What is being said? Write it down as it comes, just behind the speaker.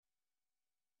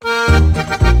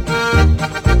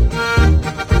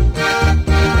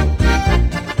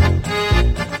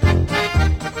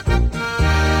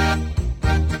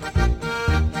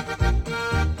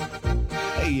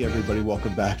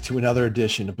back to another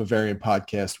edition of Bavarian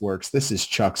Podcast Works. This is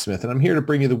Chuck Smith, and I'm here to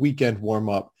bring you the weekend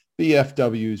warm-up,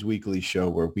 BFW's weekly show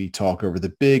where we talk over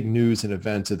the big news and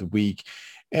events of the week.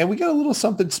 And we got a little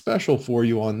something special for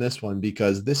you on this one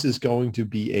because this is going to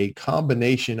be a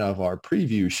combination of our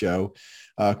preview show.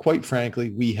 Quite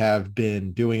frankly, we have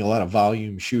been doing a lot of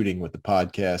volume shooting with the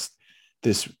podcast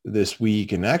this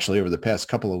week and actually over the past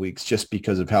couple of weeks just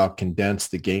because of how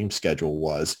condensed the game schedule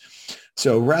was.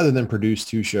 So rather than produce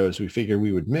two shows, we figured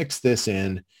we would mix this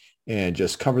in and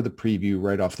just cover the preview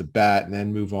right off the bat and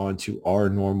then move on to our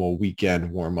normal weekend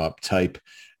warm-up type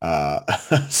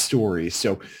stories.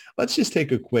 So let's just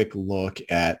take a quick look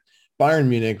at Bayern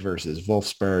Munich versus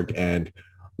Wolfsburg and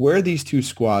where these two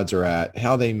squads are at,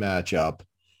 how they match up,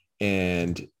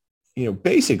 and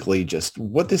basically just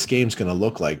what this game's going to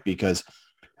look like, because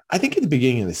I think at the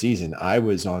beginning of the season, I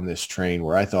was on this train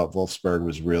where I thought Wolfsburg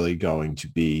was really going to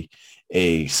be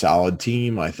a solid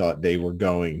team. I thought they were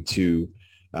going to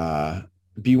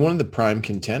be one of the prime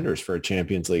contenders for a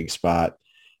Champions League spot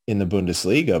in the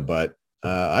Bundesliga, but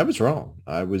I was wrong.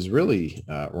 I was really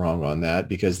wrong on that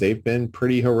because they've been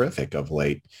pretty horrific of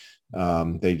late.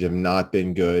 They have not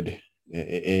been good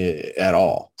at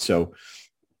all. So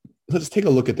let's take a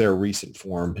look at their recent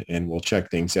form and we'll check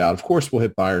things out. Of course, we'll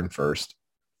hit Bayern first.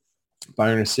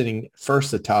 Bayern is sitting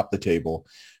first atop the table,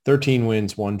 13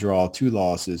 wins, 1 draw, 2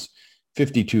 losses,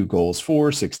 52 goals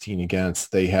for, 16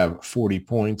 against. They have 40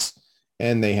 points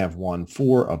and they have won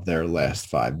 4 of their last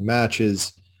 5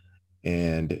 matches.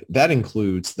 And that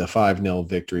includes the 5-0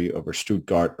 victory over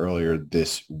Stuttgart earlier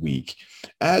this week.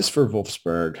 As for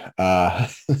Wolfsburg,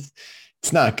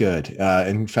 it's not good.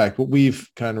 In fact, what we've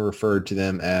kind of referred to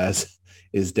them as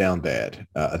is down bad.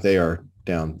 They are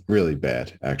down really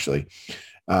bad, actually.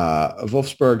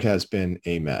 Wolfsburg has been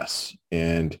a mess,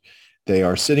 and they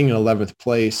are sitting in 11th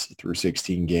place through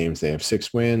 16 games. They have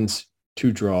 6 wins,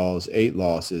 2 draws, 8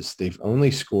 losses. They've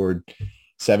only scored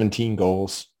 17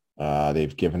 goals.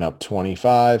 They've given up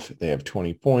 25. They have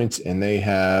 20 points, and they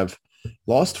have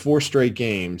lost 4 straight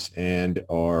games and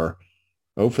are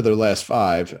for their last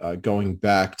 5. Going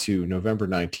back to November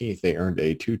 19th, they earned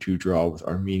a 2-2 draw with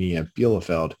Arminia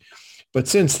Bielefeld. But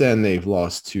since then, they've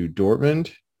lost to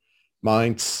Dortmund,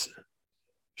 Mainz,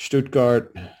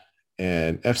 Stuttgart,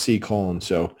 and FC Köln.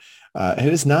 So it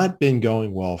has not been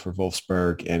going well for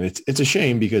Wolfsburg, and it's a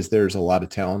shame because there's a lot of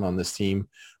talent on this team.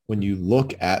 When you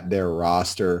look at their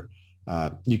roster,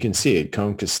 you can see it.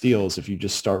 Cone Casteels, if you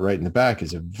just start right in the back,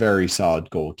 is a very solid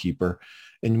goalkeeper.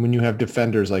 And when you have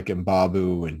defenders like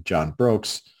Mbabu and John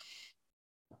Brooks,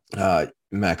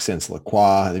 Maxence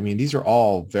Lacroix, I mean, these are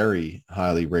all very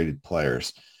highly rated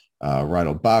players.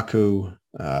 Rydel Baku,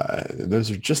 those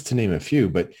are just to name a few,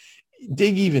 but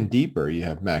dig even deeper. You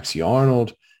have Maxi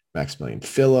Arnold, Maximilian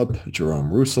Philipp,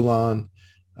 Jerome Roussillon,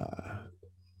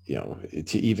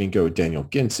 to even go Daniel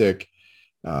Ginczek,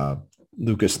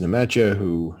 Lucas Nemecha,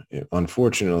 who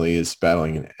unfortunately is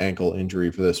battling an ankle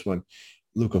injury for this one,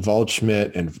 Luca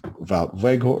Waldschmidt and Wout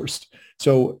Weghorst.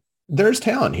 So there's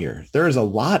talent here. There is a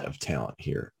lot of talent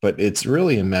here, but it's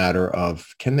really a matter of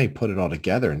can they put it all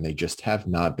together? And they just have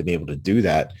not been able to do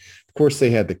that. Of course, they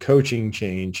had the coaching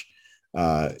change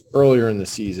earlier in the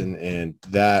season, and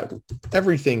that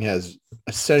everything has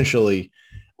essentially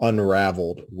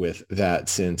unraveled with that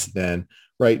since then.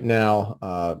 Right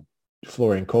now,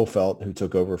 Florian Kohfeldt, who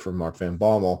took over from Mark van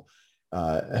Bommel,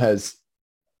 has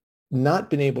not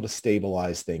been able to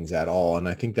stabilize things at all. And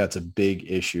I think that's a big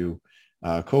issue.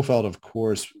 Kohfeldt, of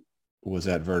course, was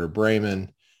at Werder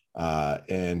Bremen.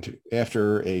 And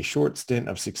after a short stint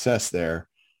of success there,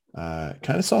 kind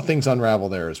of saw things unravel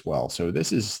there as well. So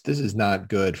this is not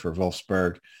good for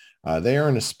Wolfsburg. They are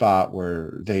in a spot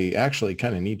where they actually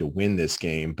kind of need to win this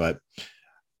game, but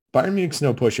Bayern Munich's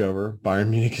no pushover. Bayern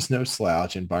Munich is no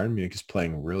slouch, and Bayern Munich is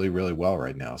playing really, really well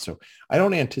right now. So I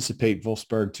don't anticipate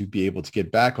Wolfsburg to be able to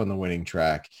get back on the winning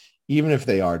track, even if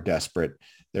they are desperate.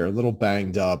 They're a little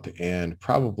banged up and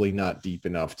probably not deep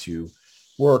enough to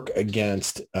work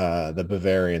against the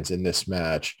Bavarians in this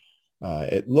match.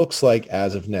 It looks like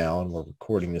as of now, and we're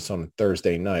recording this on a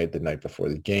Thursday night, the night before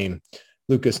the game,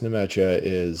 Lucas Nemecha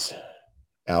is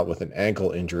out with an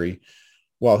ankle injury.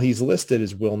 While he's listed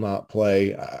as will not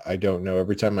play, I don't know.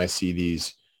 Every time I see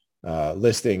these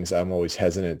listings, I'm always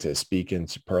hesitant to speak in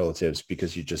superlatives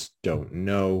because you just don't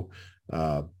know.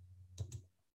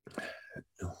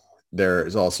 There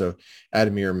is also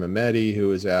Ademir Mehmeti,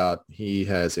 who is out. He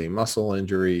has a muscle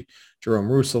injury.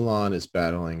 Jerome Roussillon is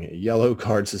battling a yellow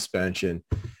card suspension.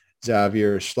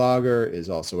 Xavier Schlager is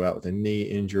also out with a knee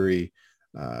injury.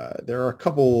 There are a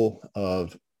couple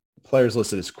of players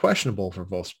listed as questionable for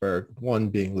Wolfsburg, one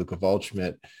being Luca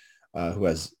Waldschmidt, who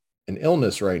has an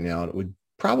illness right now, and it would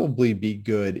probably be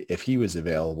good if he was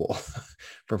available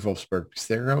for Wolfsburg, because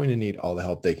they're going to need all the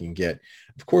help they can get.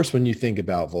 Of course, when you think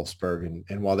about Wolfsburg,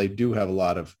 and while they do have a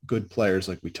lot of good players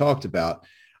like we talked about,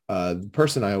 the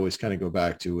person I always kind of go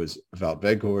back to is Wout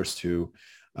Weghorst, who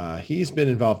he's been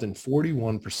involved in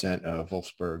 41% of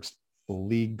Wolfsburg's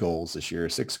league goals this year,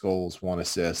 6 goals, 1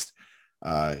 assist.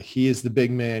 He is the big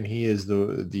man. He is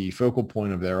the focal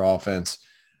point of their offense.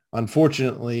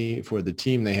 Unfortunately for the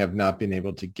team, they have not been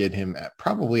able to get him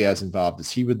probably as involved as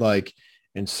he would like,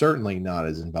 and certainly not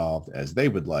as involved as they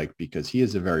would like, because he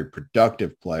is a very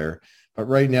productive player. But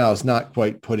right now is not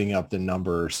quite putting up the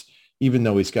numbers, even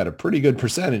though he's got a pretty good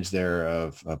percentage there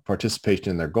of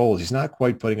participation in their goals. He's not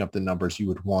quite putting up the numbers you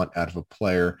would want out of a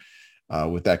player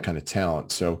with that kind of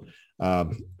talent. So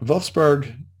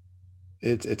Wolfsburg,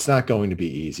 it's not going to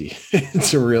be easy.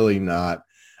 It's really not.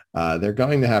 They're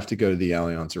going to have to go to the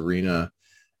Allianz Arena.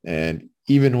 And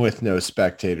even with no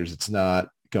spectators, it's not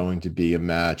going to be a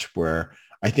match where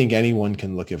I think anyone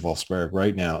can look at Wolfsburg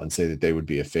right now and say that they would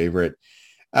be a favorite.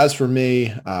 As for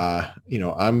me,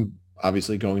 I'm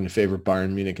obviously going to favor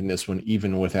Bayern Munich in this one,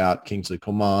 even without Kingsley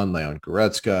Coman, Leon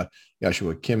Goretzka,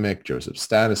 Joshua Kimmich, Joseph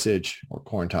Stanisic, or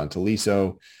Corentin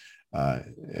Tolisso.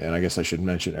 And I guess I should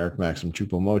mention Eric Maxim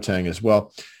Choupo-Moting as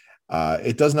well.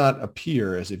 It does not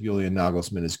appear as if Julian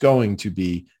Nagelsmann is going to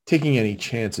be taking any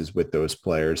chances with those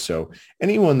players. So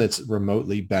anyone that's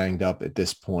remotely banged up at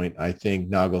this point, I think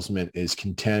Nagelsmann is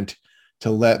content to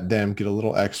let them get a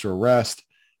little extra rest,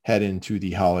 head into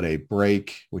the holiday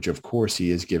break, which of course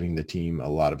he is giving the team a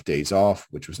lot of days off,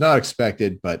 which was not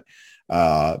expected, but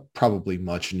probably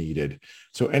much needed.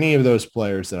 So any of those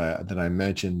players that I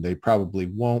mentioned, they probably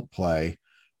won't play.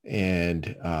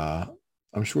 And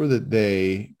I'm sure that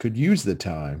they could use the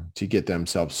time to get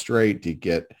themselves straight, to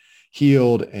get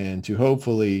healed, and to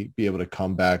hopefully be able to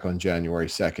come back on January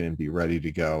 2nd and be ready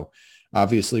to go.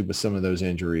 Obviously, with some of those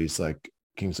injuries like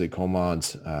Kingsley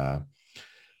Coman's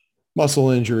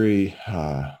muscle injury,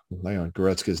 Leon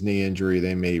Goretzka's knee injury,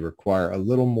 they may require a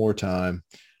little more time.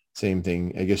 Same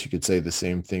thing, I guess you could say the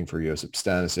same thing for Josip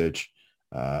Stanisic.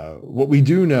 What we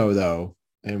do know, though,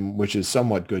 and which is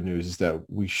somewhat good news, is that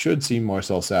we should see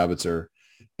Marcel Sabitzer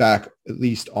back at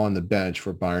least on the bench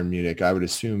for Bayern Munich. I would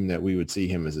assume that we would see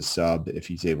him as a sub if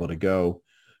he's able to go.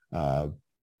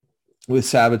 With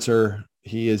Sabitzer,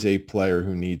 he is a player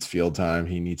who needs field time.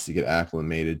 He needs to get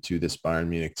acclimated to this Bayern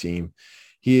Munich team.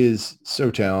 He is so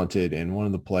talented and one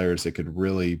of the players that could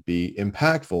really be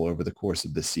impactful over the course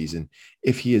of the season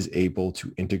if he is able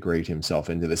to integrate himself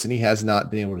into this. And he has not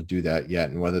been able to do that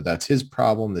yet. And whether that's his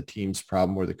problem, the team's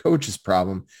problem, or the coach's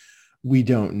problem, we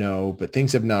don't know. But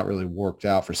things have not really worked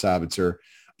out for Sabitzer.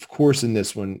 Of course, in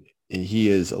this one, he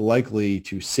is likely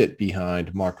to sit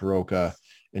behind Marc Roca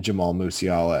and Jamal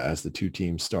Musiala as the two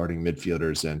teams starting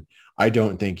midfielders. And I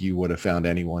don't think you would have found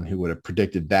anyone who would have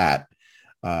predicted that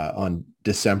on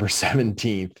December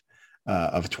 17th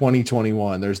of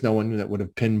 2021. There's no one that would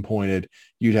have pinpointed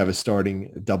you'd have a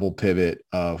starting double pivot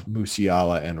of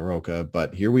Musiala and Roca,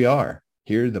 but here we are.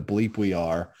 Here the bleep we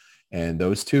are. And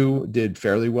those two did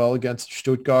fairly well against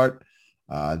Stuttgart.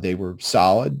 They were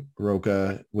solid.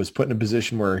 Roca was put in a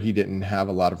position where he didn't have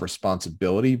a lot of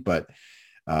responsibility, but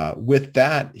with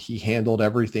that, he handled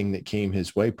everything that came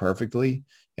his way perfectly.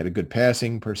 He had a good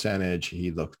passing percentage.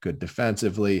 He looked good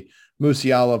defensively.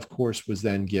 Musiala, of course, was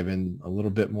then given a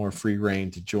little bit more free rein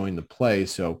to join the play.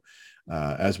 So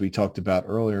as we talked about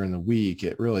earlier in the week,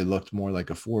 it really looked more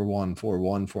like a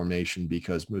 4-1-4-1 formation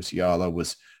because Musiala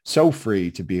was so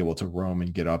free to be able to roam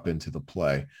and get up into the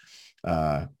play.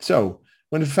 So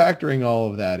when factoring all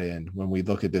of that in, when we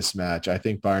look at this match, I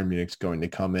think Bayern Munich's going to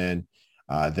come in.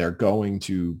 They're going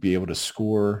to be able to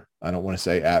score. I don't want to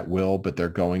say at will, but they're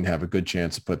going to have a good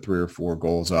chance to put 3 or 4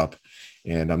 goals up.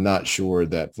 And I'm not sure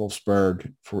that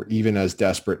Wolfsburg, for even as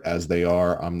desperate as they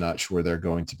are, I'm not sure they're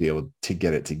going to be able to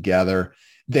get it together.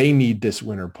 They need this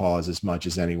winter pause as much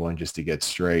as anyone just to get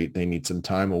straight. They need some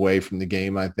time away from the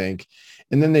game, I think.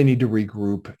 And then they need to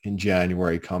regroup in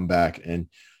January, come back and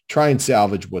try and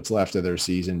salvage what's left of their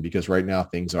season, because right now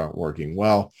things aren't working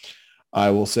well.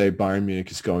 I will say Bayern Munich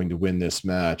is going to win this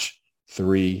match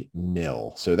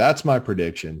 3-0. So that's my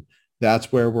prediction.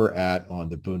 That's where we're at on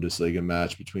the Bundesliga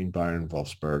match between Bayern and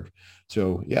Wolfsburg.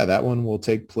 So yeah, that one will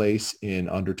take place in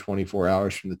under 24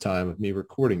 hours from the time of me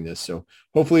recording this. So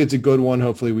hopefully it's a good one.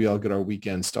 Hopefully we all get our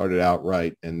weekend started out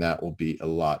right, and that will be a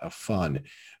lot of fun.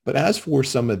 But as for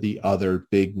some of the other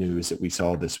big news that we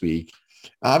saw this week,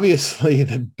 obviously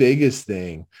the biggest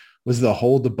thing was the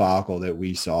whole debacle that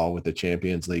we saw with the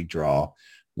Champions League draw,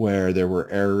 where there were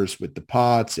errors with the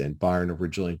pots and Bayern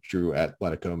originally drew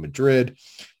Atletico Madrid.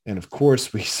 And of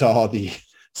course, we saw the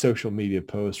social media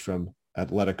post from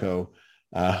Atletico,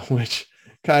 which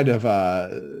kind of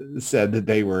said that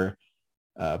they were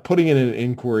putting in an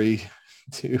inquiry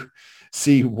to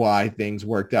see why things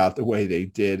worked out the way they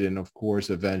did. And of course,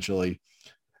 eventually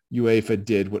UEFA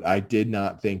did what I did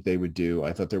not think they would do.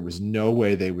 I thought there was no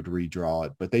way they would redraw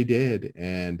it, but they did.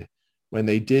 And when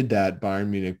they did that, Bayern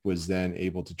Munich was then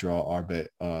able to draw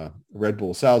Red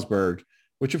Bull Salzburg,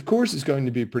 which of course is going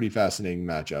to be a pretty fascinating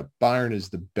matchup. Bayern is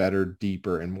the better,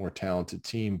 deeper, and more talented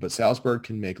team, but Salzburg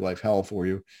can make life hell for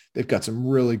you. They've got some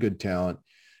really good talent.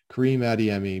 Karim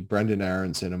Adeyemi, Brendan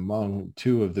Aronson, among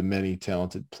two of the many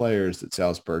talented players that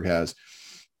Salzburg has.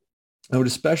 I would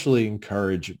especially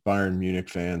encourage Bayern Munich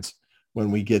fans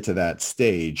when we get to that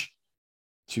stage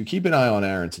to keep an eye on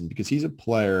Aronson, because he's a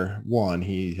player. One,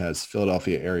 he has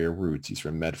Philadelphia area roots. He's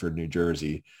from Medford, New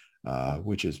Jersey,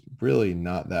 which is really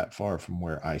not that far from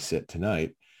where I sit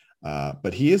tonight.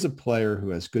 But he is a player who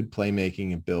has good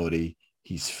playmaking ability.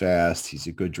 He's fast. He's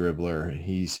a good dribbler.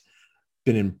 He's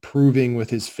been improving with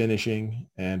his finishing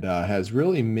and has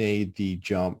really made the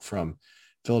jump from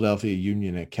Philadelphia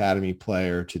Union Academy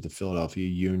player to the Philadelphia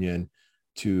Union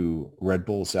to Red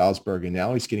Bull Salzburg. And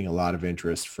now he's getting a lot of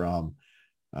interest from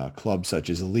clubs such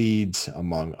as Leeds,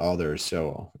 among others.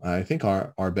 So I think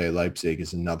RB Leipzig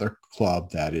is another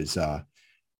club that is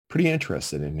pretty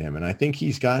interested in him. And I think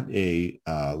he's got a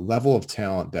level of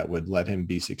talent that would let him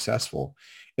be successful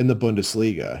in the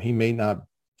Bundesliga. He may not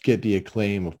get the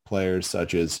acclaim of players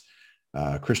such as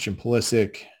Christian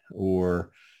Pulisic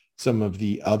or some of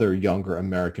the other younger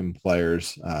American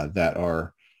players that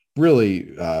are really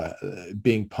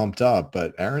being pumped up.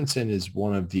 But Aronson is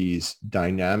one of these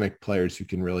dynamic players who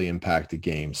can really impact the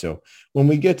game. So when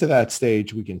we get to that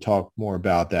stage, we can talk more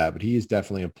about that. But he is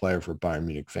definitely a player for Bayern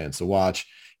Munich fans to watch.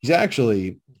 He's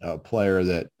actually a player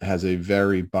that has a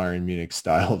very Bayern Munich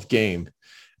style of game,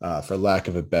 for lack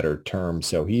of a better term.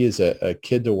 So he is a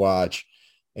kid to watch.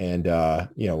 And,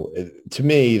 to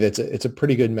me, it's a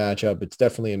pretty good matchup. It's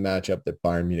definitely a matchup that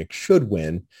Bayern Munich should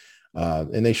win.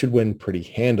 And they should win pretty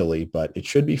handily, but it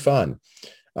should be fun.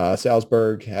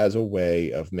 Salzburg has a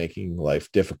way of making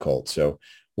life difficult. So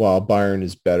while Bayern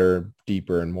is better,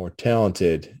 deeper, and more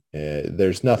talented,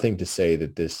 there's nothing to say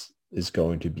that this is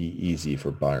going to be easy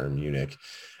for Bayern Munich.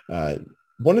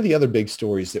 One of the other big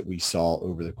stories that we saw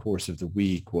over the course of the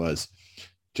week was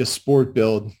just Sport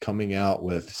Bild coming out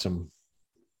with some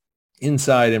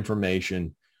inside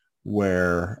information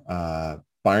where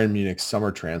Bayern Munich's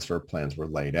summer transfer plans were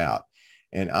laid out.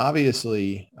 And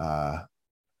obviously, Robert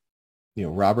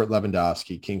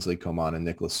Lewandowski, Kingsley Coman, and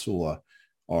Niklas Süle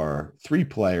are three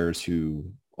players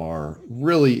who are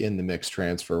really in the mix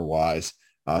transfer-wise.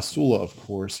 Süle, of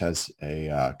course, has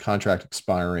a contract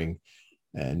expiring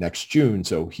next June,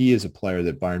 so he is a player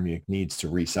that Bayern Munich needs to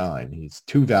re-sign. He's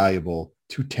too valuable,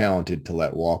 too talented to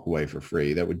let walk away for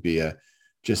free. That would be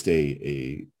just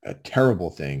a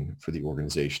terrible thing for the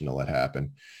organization to let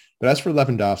happen. But as for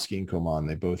Lewandowski and Coman,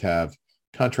 they both have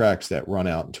contracts that run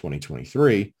out in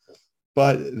 2023,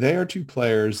 but they are two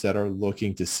players that are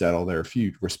looking to settle their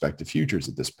respective futures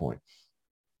at this point.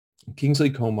 Kingsley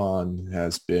Coman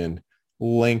has been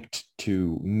linked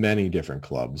to many different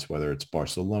clubs, whether it's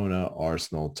Barcelona,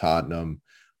 Arsenal, Tottenham,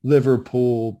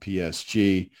 Liverpool,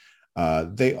 PSG.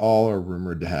 They all are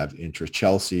rumored to have interest.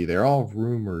 Chelsea, they're all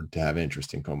rumored to have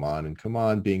interest in Coman, and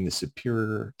Coman, being the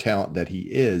superior talent that he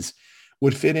is,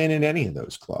 would fit in any of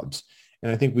those clubs.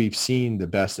 And I think we've seen the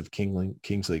best of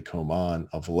Kingsley Coman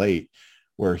of late,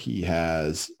 where he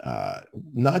has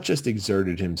not just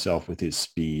exerted himself with his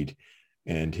speed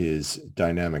and his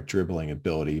dynamic dribbling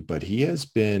ability, but he has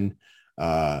been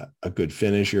a good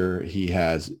finisher. He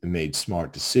has made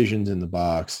smart decisions in the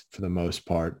box for the most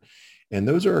part. And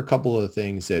those are a couple of the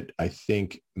things that I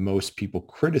think most people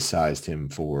criticized him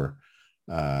for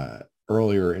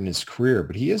earlier in his career.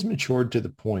 But he has matured to the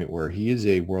point where he is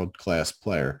a world-class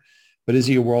player. But is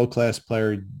he a world-class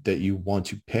player that you want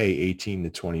to pay 18 to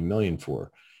 20 million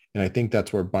for? And I think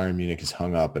that's where Bayern Munich is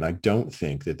hung up. And I don't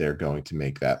think that they're going to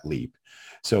make that leap.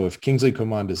 So if Kingsley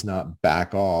Coman does not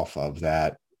back off of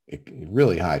that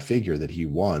really high figure that he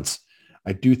wants,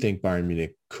 I do think Bayern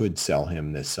Munich could sell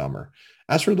him this summer.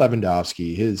 As for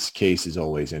Lewandowski, his case is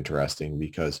always interesting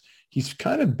because he's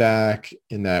kind of back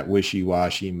in that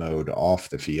wishy-washy mode off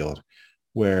the field,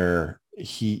 where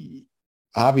he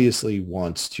obviously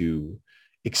wants to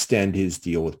extend his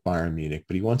deal with Bayern Munich,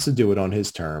 but he wants to do it on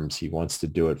his terms. He wants to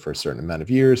do it for a certain amount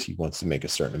of years. He wants to make a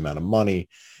certain amount of money.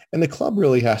 And the club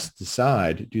really has to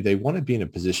decide, do they want to be in a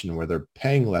position where they're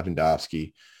paying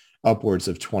Lewandowski upwards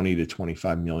of 20 to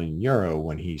 25 million euro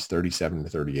when he's 37 to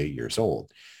 38 years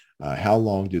old? How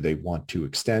long do they want to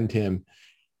extend him?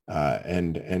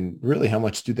 And really, how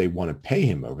much do they want to pay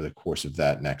him over the course of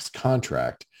that next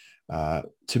contract?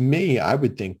 To me, I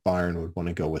would think Bayern would want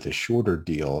to go with a shorter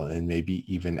deal and maybe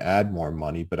even add more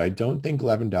money, but I don't think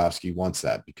Lewandowski wants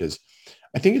that because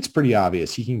I think it's pretty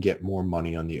obvious he can get more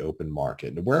money on the open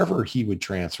market. Wherever he would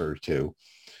transfer to,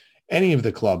 any of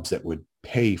the clubs that would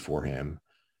pay for him,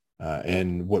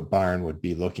 and what Bayern would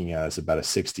be looking at is about a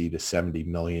 60 to 70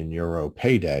 million euro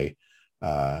payday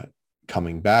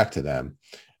coming back to them.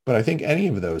 But I think any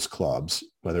of those clubs,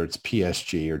 whether it's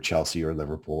PSG or Chelsea or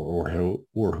Liverpool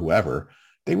or whoever,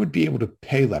 they would be able to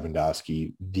pay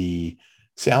Lewandowski the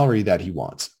salary that he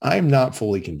wants. I'm not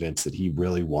fully convinced that he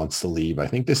really wants to leave. I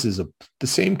think this is the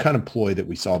same kind of ploy that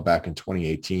we saw back in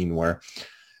 2018 where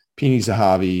Pini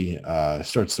Zahavi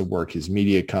starts to work his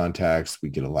media contacts. We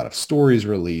get a lot of stories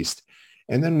released.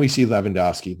 And then we see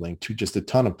Lewandowski linked to just a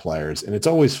ton of players. And it's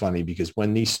always funny because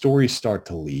when these stories start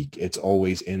to leak, it's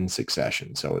always in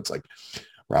succession. So it's like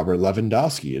Robert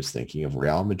Lewandowski is thinking of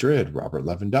Real Madrid. Robert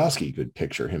Lewandowski could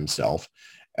picture himself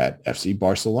at FC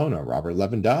Barcelona. Robert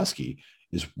Lewandowski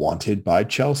is wanted by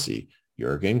Chelsea.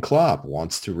 Jurgen Klopp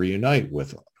wants to reunite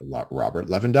with Robert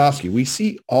Lewandowski. We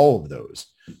see all of those,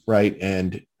 right?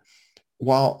 And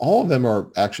while all of them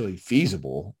are actually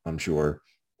feasible, I'm sure,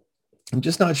 I'm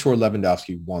just not sure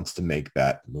Lewandowski wants to make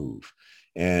that move.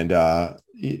 And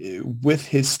with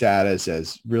his status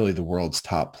as really the world's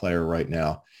top player right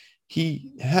now,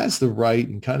 he has the right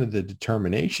and kind of the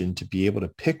determination to be able to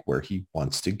pick where he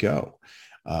wants to go.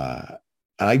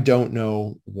 I don't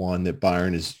know, one, that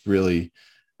Bayern is really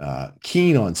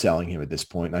keen on selling him at this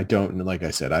point. And I don't, like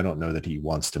I said, I don't know that he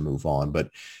wants to move on, but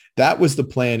that was the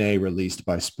plan A released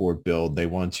by Sport Bild. They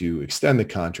want to extend the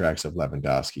contracts of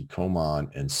Lewandowski, Coman,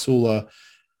 and Sula.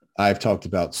 I've talked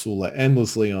about Sula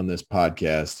endlessly on this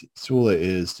podcast. Sula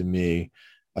is, to me,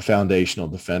 a foundational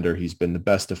defender. He's been the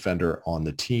best defender on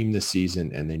the team this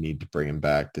season, and they need to bring him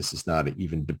back. This is not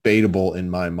even debatable in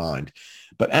my mind.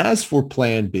 But as for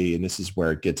plan B, and this is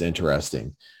where it gets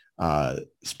interesting,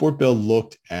 Sport Bild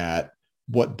looked at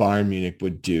what Bayern Munich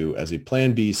would do as a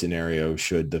plan B scenario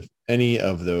should any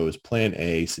of those plan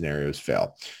A scenarios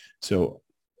fail. So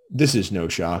this is no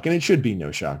shock, and it should be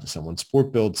no shock to someone.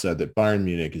 Sport Bild said that Bayern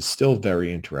Munich is still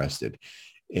very interested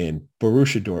in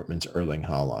Borussia Dortmund's Erling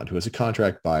Haaland, who has a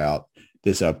contract buyout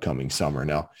this upcoming summer.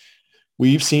 Now,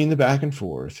 we've seen the back and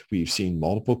forth. We've seen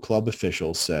multiple club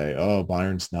officials say, oh,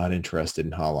 Bayern's not interested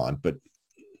in Haaland. But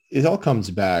it all comes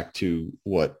back to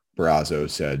what Brazzo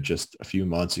said just a few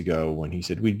months ago when he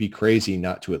said we'd be crazy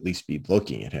not to at least be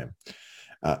looking at him.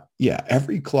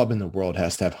 Every club in the world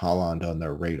has to have Haaland on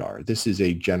their radar. This is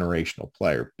a generational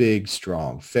player, big,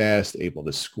 strong, fast, able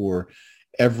to score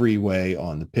every way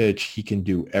on the pitch. He can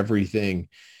do everything.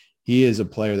 He is a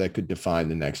player that could define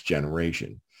the next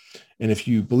generation. And if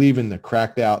you believe in the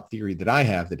cracked out theory that I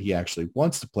have, that he actually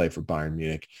wants to play for Bayern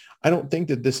Munich, I don't think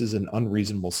that this is an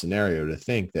unreasonable scenario to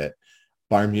think that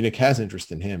Bayern Munich has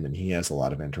interest in him and he has a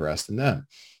lot of interest in them.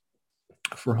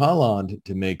 For Haaland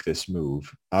to make this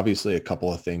move, obviously a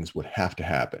couple of things would have to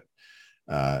happen.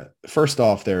 First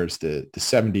off, there's the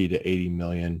 70 to 80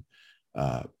 million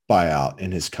buyout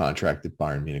in his contract that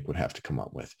Bayern Munich would have to come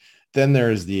up with. Then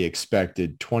there's the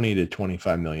expected 20 to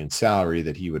 25 million salary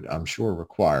that he would, I'm sure,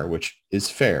 require, which is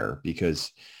fair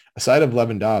because aside of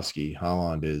Lewandowski,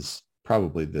 Haaland is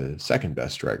probably the second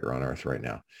best striker on earth right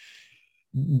now.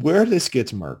 Where this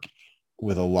gets murky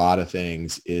with a lot of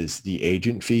things is the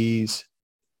agent fees,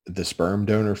 the sperm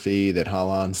donor fee that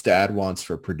Haaland's dad wants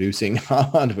for producing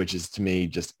Haaland, which is to me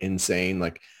just insane.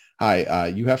 Like, hi,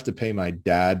 you have to pay my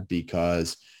dad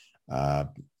because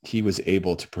he was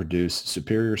able to produce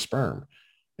superior sperm.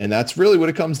 And that's really what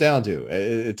it comes down to.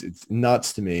 It's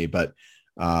nuts to me, but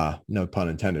no pun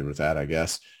intended with that, I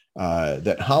guess,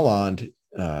 that Haaland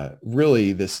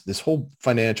really this whole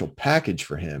financial package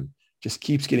for him just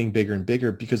keeps getting bigger and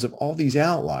bigger because of all these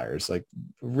outliers. Like,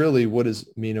 really, what is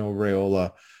Mino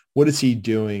Raiola? What is he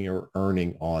doing or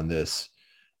earning on this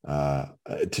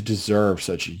to deserve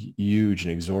such huge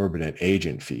and exorbitant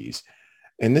agent fees?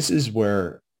 And this is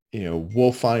where,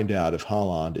 we'll find out if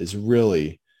Haaland is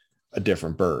really a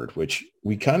different bird, which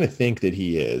we kind of think that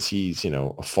he is. He's,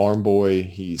 a farm boy.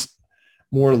 He's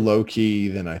more low key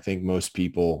than I think most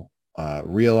people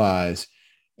realize.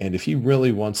 And if he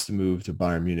really wants to move to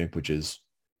Bayern Munich, which is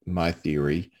my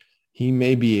theory, he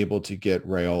may be able to get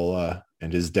Raiola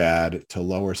and his dad to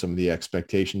lower some of the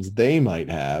expectations they might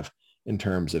have in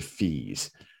terms of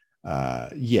fees.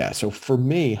 So for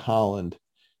me, Haaland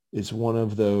is one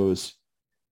of those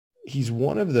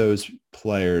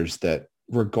players that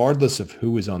regardless of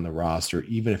who is on the roster,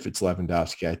 even if it's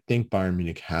Lewandowski, I think Bayern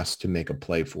Munich has to make a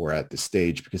play for at this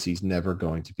stage because he's never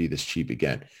going to be this cheap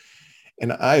again.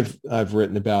 And I've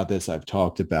written about this, I've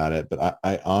talked about it, but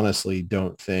I honestly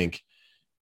don't think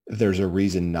there's a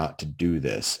reason not to do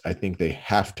this. I think they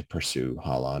have to pursue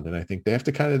Haaland, and I think they have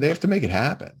to make it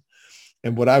happen.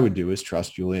 And what I would do is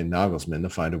trust Julian Nagelsmann to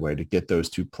find a way to get those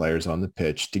two players on the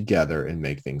pitch together and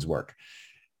make things work.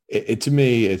 To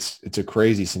me, it's a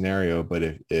crazy scenario, but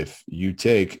if you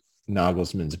take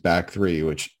Nagelsmann's back three,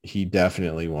 which he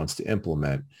definitely wants to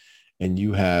implement, and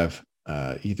you have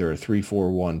either a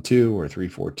 3-4-1-2 or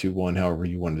 3-4-2-1, however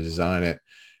you want to design it,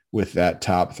 with that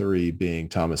top three being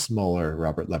Thomas Muller,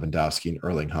 Robert Lewandowski, and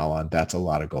Erling Haaland, that's a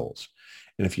lot of goals.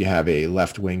 And if you have a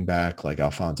left wing back like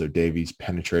Alphonso Davies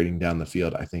penetrating down the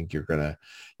field, I think you're gonna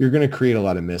create a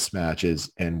lot of mismatches.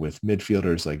 And with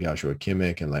midfielders like Joshua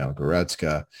Kimmich and Leon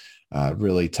Goretzka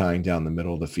really tying down the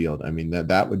middle of the field, I mean,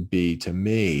 that would be, to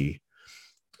me,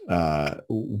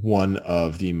 one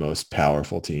of the most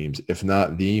powerful teams, if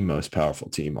not the most powerful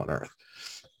team on earth.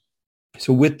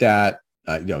 So with that,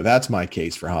 that's my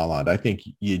case for Haaland. I think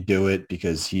you do it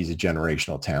because he's a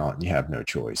generational talent and you have no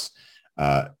choice.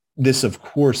 This, of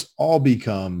course, all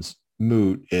becomes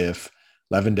moot if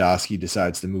Lewandowski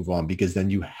decides to move on, because then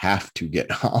you have to get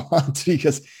Haaland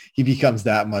because he becomes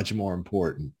that much more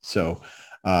important. So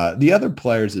the other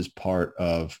players as part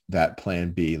of that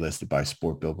plan B listed by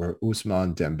Sport Bill were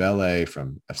Ousmane Dembele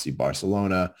from FC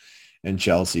Barcelona and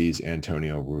Chelsea's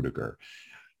Antonio Rudiger.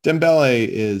 Dembele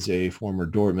is a former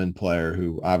Dortmund player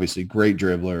who obviously great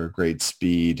dribbler, great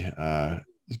speed,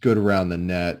 is good around the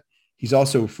net. He's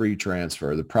also a free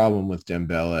transfer. The problem with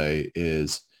Dembele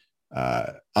is,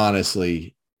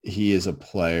 honestly, he is a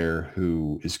player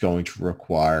who is going to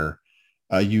require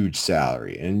a huge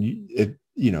salary. And if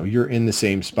you're in the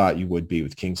same spot you would be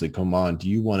with Kingsley Coman, do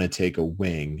you want to take a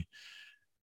wing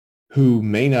who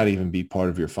may not even be part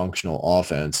of your functional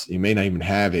offense? You may not even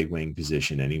have a wing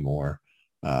position anymore.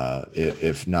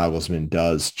 If Nagelsmann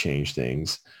does change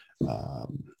things,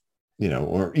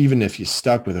 or even if you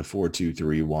stuck with a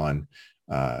 4-2-3-1,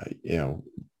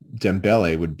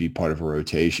 Dembele would be part of a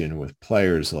rotation with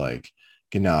players like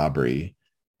Gnabry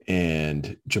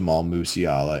and Jamal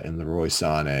Musiala and Leroy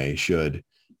Sané should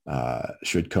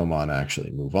Coman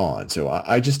actually move on. So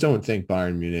I just don't think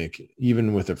Bayern Munich,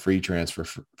 even with a free transfer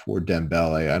for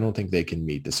Dembele, I don't think they can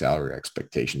meet the salary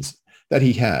expectations that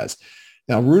he has.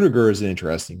 Now, Rudiger is an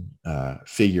interesting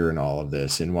figure in all of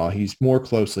this. And while he's more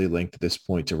closely linked at this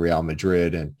point to Real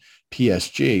Madrid and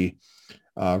PSG,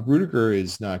 Rudiger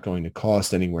is not going to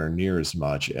cost anywhere near as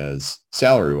much as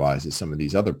salary-wise as some of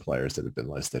these other players that have been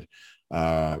listed.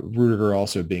 Rudiger,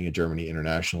 also being a Germany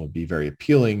international, would be very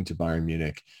appealing to Bayern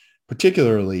Munich,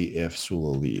 particularly if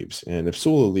Sula leaves. And if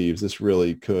Sula leaves, this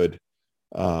really could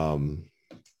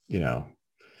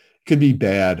be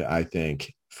bad, I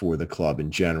think, for the club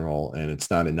in general. And it's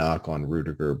not a knock on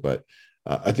Rudiger, but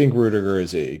I think Rudiger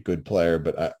is a good player,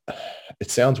 but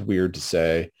it sounds weird to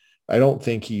say. I don't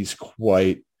think he's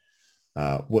quite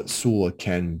what Sula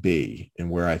can be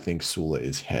and where I think Sula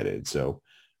is headed. So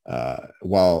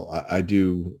while I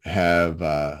do have,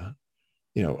 a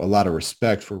lot of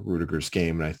respect for Rudiger's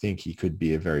game, and I think he could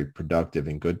be a very productive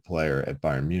and good player at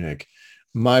Bayern Munich,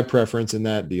 my preference in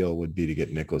that deal would be to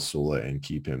get Niklas Sula and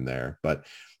keep him there. But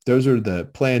those are the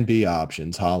plan B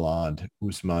options: Haaland,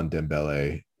 Ousmane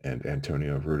Dembele, and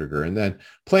Antonio Rudiger. And then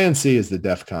plan C is the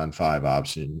DEFCON 5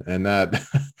 option. And that,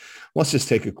 let's just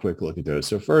take a quick look at those.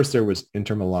 So first, there was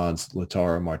Inter Milan's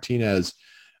Lautaro Martinez.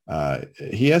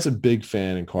 He has a big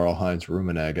fan in Karl-Heinz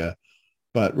Rummenigge,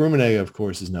 but Rummenigge, of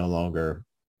course, is no longer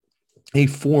a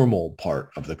formal part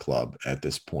of the club at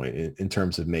this point in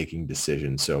terms of making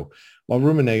decisions. So while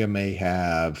Rummenigge may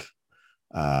have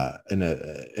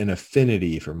an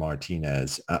affinity for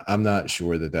Martinez, I'm not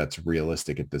sure that that's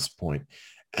realistic at this point.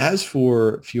 As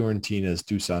for Fiorentina's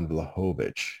Dusan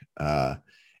Vlahovic,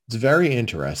 it's very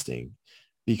interesting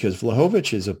because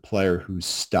Vlahovic is a player whose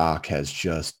stock has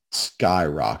just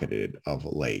skyrocketed of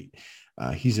late.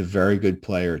 He's a very good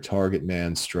player, target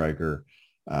man, striker.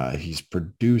 He's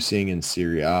producing in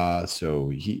Serie A, so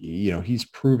he's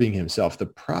proving himself. The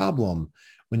problem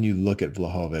when you look at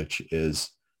Vlahovic is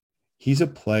he's a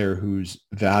player whose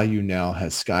value now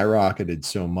has skyrocketed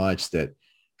so much that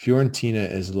Fiorentina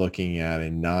is looking at a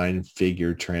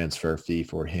 9-figure transfer fee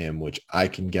for him, which I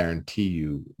can guarantee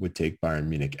you would take Bayern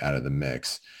Munich out of the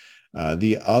mix.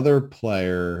 The other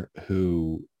player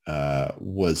who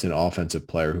was an offensive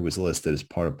player who was listed as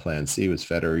part of Plan C was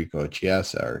Federico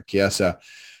Chiesa,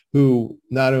 who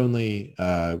not only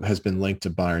has been linked to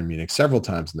Bayern Munich several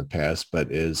times in the past,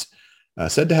 but is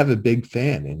said to have a big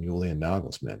fan in Julian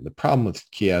Nagelsmann. The problem with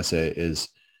Chiesa is,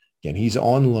 again, he's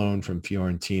on loan from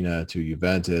Fiorentina to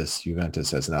Juventus.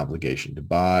 Juventus has an obligation to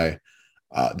buy.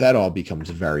 That all becomes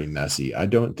very messy. I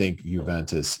don't think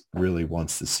Juventus really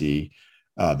wants to see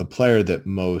the player that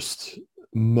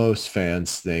most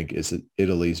fans think is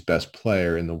Italy's best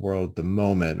player in the world at the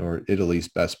moment, or Italy's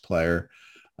best player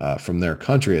from their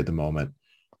country at the moment.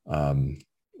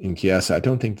 In Chiesa, I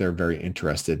don't think they're very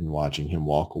interested in watching him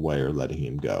walk away or letting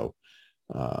him go.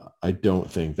 I don't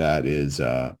think that is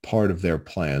part of their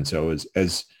plan. So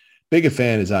as big a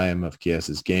fan as I am of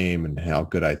Chiesa's game and how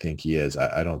good I think he is,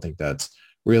 I don't think that's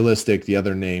realistic. The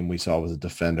other name we saw was a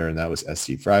defender, and that was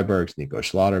SC Freiburg's Nico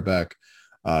Schlotterbeck.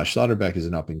 Schlotterbeck is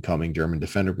an up-and-coming German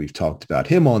defender. We've talked about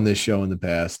him on this show in the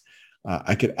past.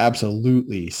 I could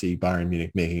absolutely see Bayern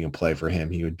Munich making a play for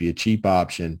him. He would be a cheap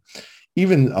option.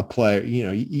 Even a player,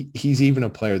 he's even a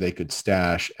player they could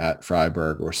stash at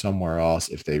Freiburg or somewhere else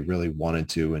if they really wanted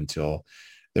to, until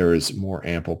there is more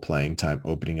ample playing time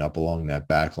opening up along that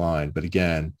back line. But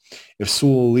again, if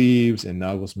Sewell leaves and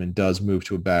Nagelsmann does move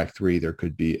to a back three, there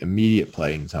could be immediate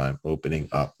playing time opening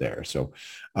up there. So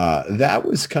that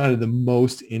was kind of the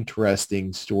most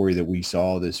interesting story that we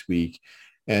saw this week.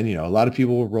 And, a lot of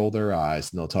people will roll their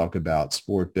eyes and they'll talk about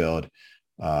Sport Build,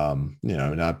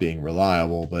 not being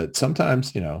reliable, but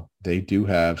sometimes, they do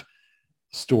have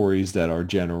stories that are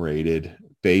generated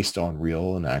based on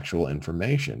real and actual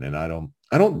information. And I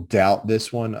don't doubt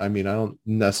this one. I mean, I don't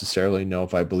necessarily know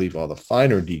if I believe all the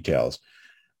finer details,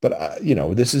 but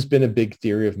this has been a big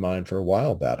theory of mine for a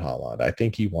while about Haaland. I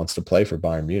think he wants to play for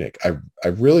Bayern Munich. I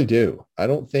really do. I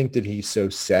don't think that he's so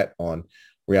set on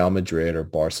Real Madrid or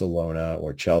Barcelona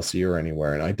or Chelsea or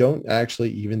anywhere. And I don't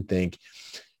actually even think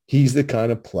he's the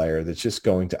kind of player that's just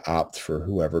going to opt for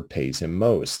whoever pays him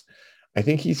most. I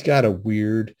think he's got a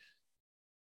weird,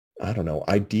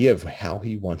 idea of how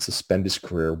he wants to spend his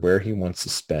career, where he wants to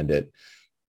spend it.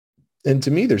 And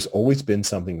to me, there's always been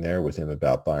something there with him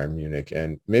about Bayern Munich.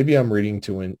 And maybe I'm reading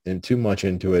too much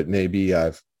into it. Maybe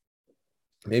I've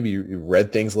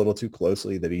read things a little too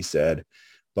closely that he said.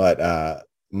 But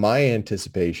my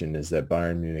anticipation is that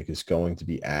Bayern Munich is going to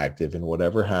be active in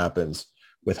whatever happens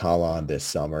with Haaland this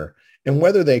summer. And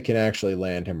whether they can actually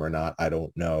land him or not, I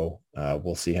don't know.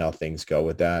 We'll see how things go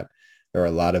with that. There are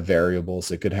a lot of variables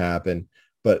that could happen,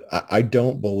 but I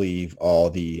don't believe all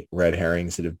the red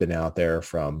herrings that have been out there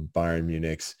from Bayern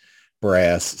Munich's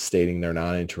brass stating they're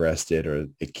not interested or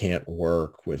it can't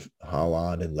work with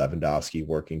Haaland and Lewandowski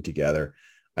working together.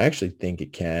 I actually think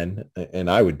it can, and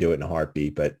I would do it in a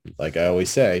heartbeat. But like I always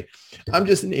say, I'm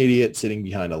just an idiot sitting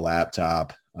behind a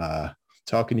laptop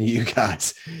talking to you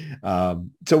guys.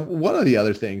 So one of the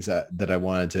other things that I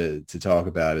wanted to talk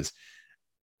about is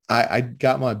I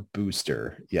got my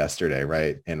booster yesterday,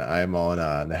 right? And I'm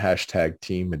on the hashtag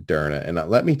Team Moderna. And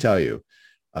let me tell you,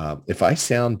 if I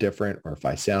sound different or if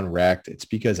I sound wrecked, it's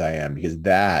because I am, because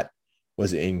that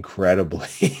was incredibly,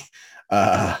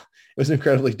 it was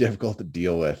incredibly difficult to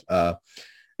deal with. And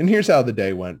here's how the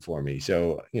day went for me.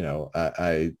 So,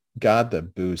 I got the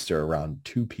booster around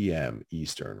 2 p.m.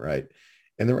 Eastern, right?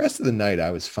 And the rest of the night,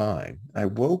 I was fine. I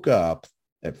woke up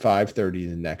at 5:30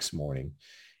 the next morning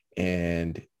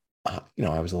and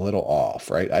I was a little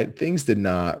off, right? Things did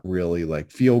not really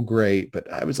feel great,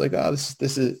 but I was like, oh,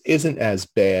 this isn't as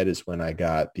bad as when I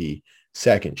got the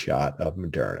second shot of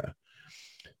Moderna.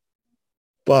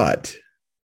 But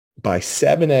by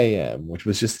 7 a.m., which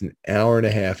was just an hour and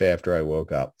a half after I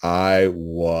woke up, I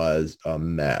was a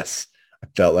mess. I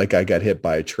felt like I got hit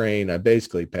by a train. I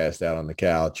basically passed out on the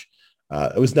couch.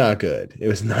 It was not good. It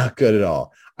was not good at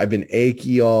all. I've been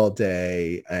achy all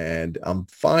day, and I'm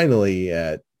finally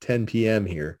at 10 p.m.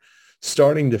 here,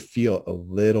 starting to feel a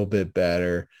little bit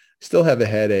better. Still have a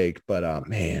headache, but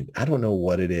man, I don't know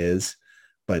what it is,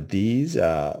 but the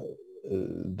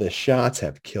shots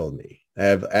have killed me.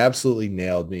 Have absolutely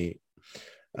nailed me,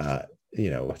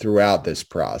 throughout this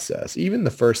process. Even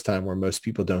the first time where most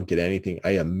people don't get anything,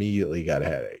 I immediately got a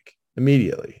headache.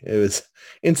 Immediately. It was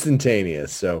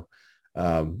instantaneous. So,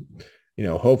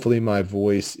 hopefully my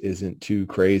voice isn't too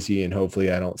crazy and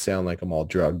hopefully I don't sound like I'm all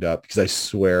drugged up, because I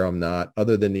swear I'm not.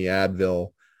 Other than the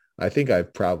Advil, I think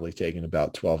I've probably taken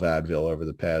about 12 Advil over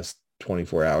the past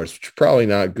 24 hours, which is probably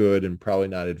not good and probably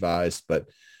not advised, but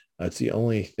it's the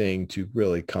only thing to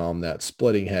really calm that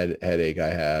splitting headache I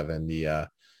have and the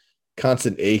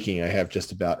constant aching I have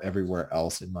just about everywhere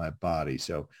else in my body.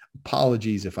 So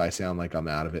apologies if I sound like I'm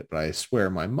out of it, but I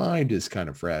swear my mind is kind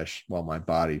of fresh while my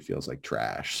body feels like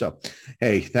trash. So,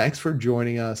 hey, thanks for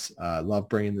joining us. Love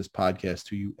bringing this podcast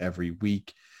to you every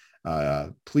week.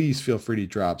 Please feel free to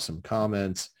drop some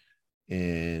comments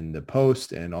in the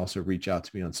post, and also reach out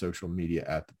to me on social media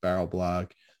at the Barrel Blog.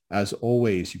 As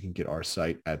always, you can get our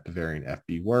site at Bavarian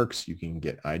FB Works. You can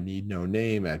get I Need No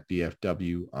Name at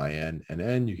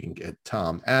BFWINNN. You can get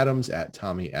Tom Adams at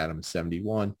Tommy Adams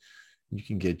 71. You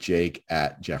can get Jake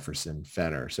at Jefferson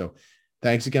Fenner. So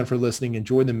thanks again for listening.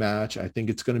 Enjoy the match. I think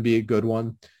it's going to be a good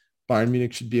one. Bayern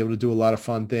Munich should be able to do a lot of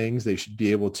fun things. They should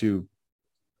be able to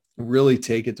really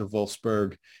take it to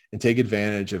Wolfsburg and take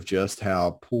advantage of just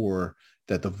how poor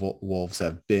that the Wolves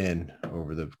have been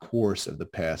over the course of the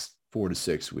past 4 to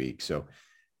 6 weeks. So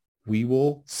we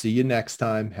will see you next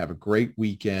time. Have a great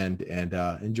weekend and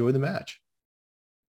enjoy the match.